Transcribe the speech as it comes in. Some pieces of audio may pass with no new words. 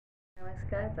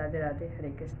Namaskar, Radhe Radhe,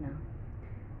 Hare Krishna.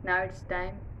 Now it's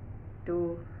time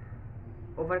to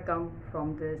overcome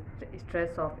from the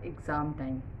stress of exam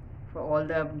time for all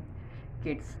the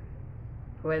kids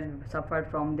who has suffered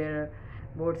from their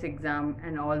boards exam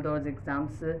and all those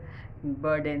exams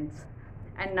burdens.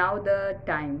 And now the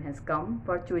time has come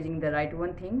for choosing the right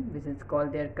one thing, which is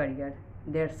called their career,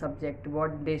 their subject,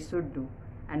 what they should do,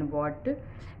 and what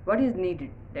is needed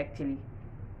actually.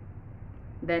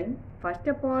 Then first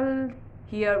of all,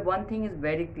 here one thing is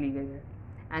very clear,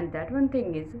 and that one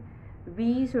thing is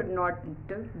we should not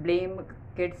blame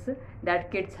kids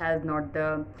that kids has not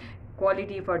the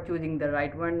quality for choosing the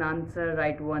right one answer,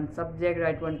 right one subject,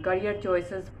 right one career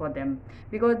choices for them,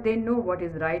 because they know what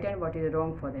is right and what is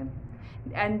wrong for them.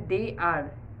 And they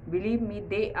are, believe me,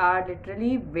 they are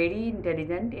literally very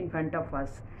intelligent in front of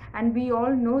us, and we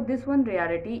all know this one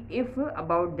reality. If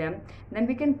about them, then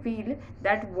we can feel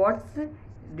that what's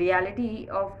reality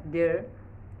of their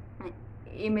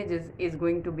images is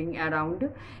going to be around,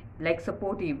 like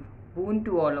supportive boon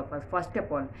to all of us first of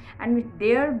all. And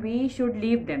there we should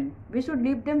leave them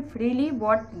freely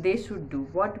what they should do,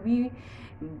 what they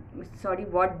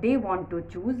want to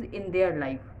choose in their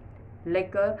life,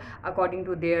 like according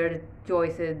to their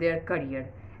choices, their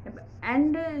career.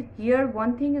 And here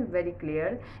one thing is very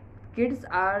clear: kids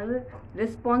are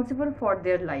responsible for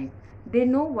their life. They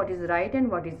know what is right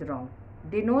and what is wrong.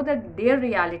 They know that their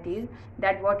realities,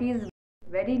 that what is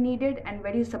very needed and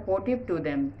very supportive to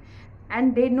them,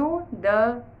 and they know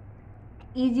the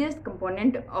easiest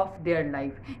component of their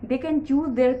life. They can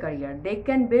choose their career, they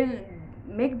can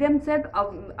make themselves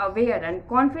aware and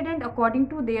confident according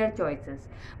to their choices.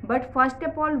 But first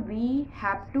of all, we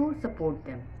have to support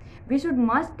them. We should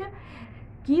must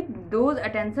keep those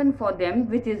attention for them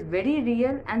which is very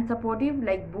real and supportive,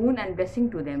 like boon and blessing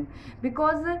to them.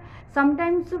 Because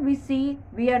sometimes we see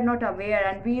we are not aware,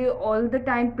 and we all the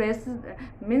time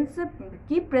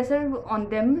keep pressure on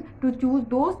them to choose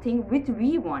those things which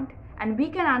we want, and we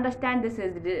can understand this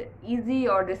is easy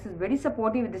or this is very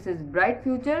supportive, this is bright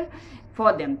future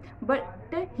for them. But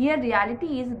here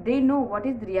reality is, they know what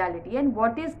is reality and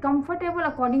what is comfortable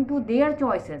according to their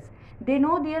choices. They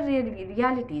know their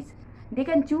realities, they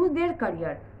can choose their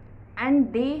career,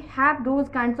 and they have those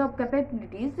kinds of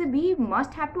capabilities. We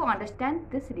must have to understand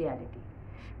this reality.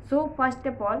 So first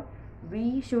of all,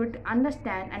 we should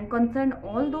understand and concern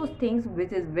all those things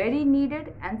which is very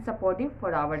needed and supportive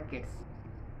for our kids.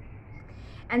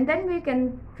 And then we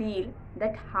can feel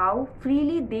that how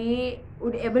freely they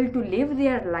would able to live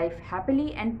their life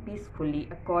happily and peacefully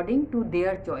according to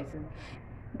their choices.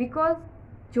 Because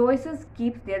choices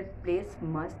keeps their place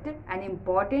must and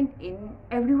important in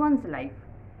everyone's life.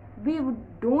 We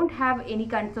don't have any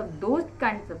kinds of those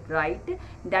kinds of right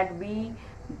that we,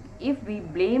 if we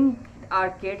blame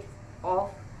our kids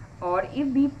off, or if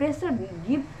we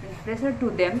give pressure to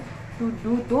them to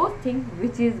do those things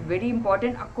which is very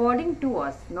important according to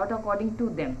us, not according to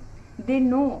them. They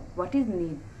know what is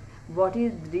need, what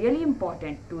is really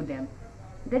important to them.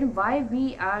 Then why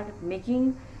we are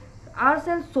making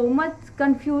ourselves so much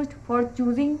confused for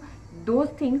choosing those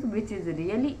things which is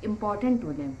really important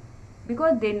to them?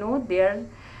 Because they know their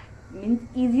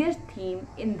easiest theme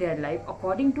in their life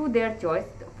according to their choice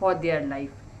for their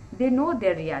life. They know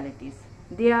their realities,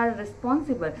 they are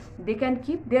responsible, they can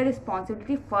keep their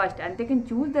responsibility first, and they can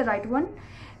choose the right one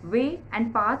way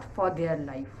and path for their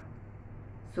life.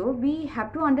 So we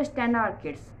have to understand our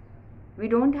kids. We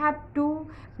don't have to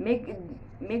make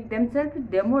themselves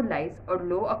demoralized or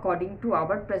low according to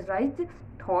our pressurized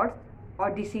thoughts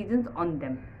or decisions on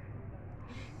them.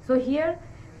 So here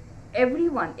every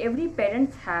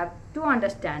parents have to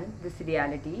understand this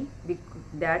reality,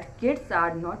 that kids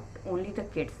are not only the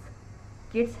kids.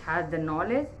 Kids have the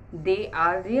knowledge, they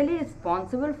are really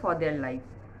responsible for their life.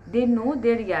 They know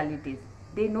their realities,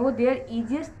 they know their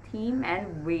easiest theme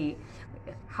and way,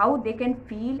 how they can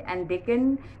feel, and they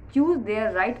can choose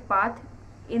their right path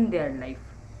in their life.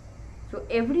 So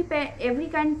every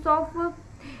kinds of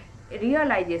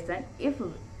realization, if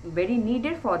very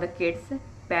needed for the kids,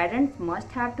 parents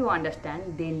must have to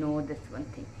understand. They know this one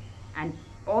thing, and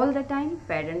all the time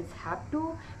parents have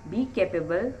to be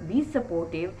capable, be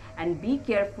supportive, and be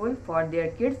careful for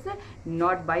their kids,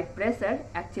 not by pressure,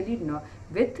 actually no,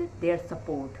 with their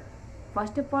support.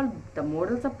 First of all, the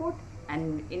moral support,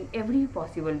 and in every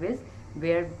possible ways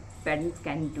where parents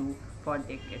can do for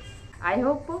their kids. I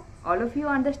hope all of you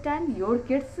understand your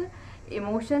kids'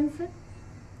 emotions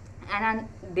and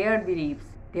their beliefs,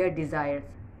 their desires,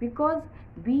 because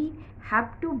we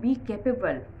have to be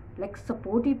capable, like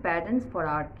supportive parents for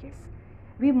our kids.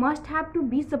 we must have to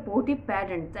be supportive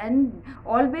parents and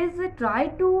always try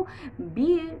to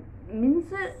be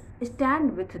means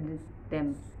stand with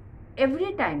them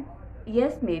every time.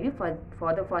 Yes, maybe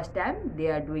for the first time they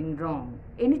are doing wrong,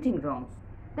 anything wrong,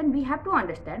 then we have to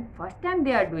understand first time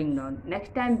they are doing wrong,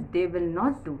 next time they will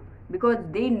not do, because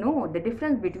they know the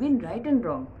difference between right and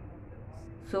wrong.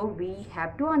 So we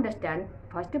have to understand,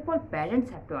 first of all parents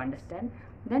have to understand,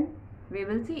 then we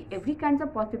will see every kinds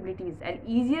of possibilities and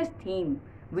easiest theme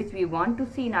which we want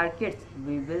to see in our kids,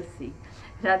 we will see.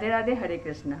 Radhe Radhe, Hare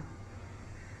Krishna.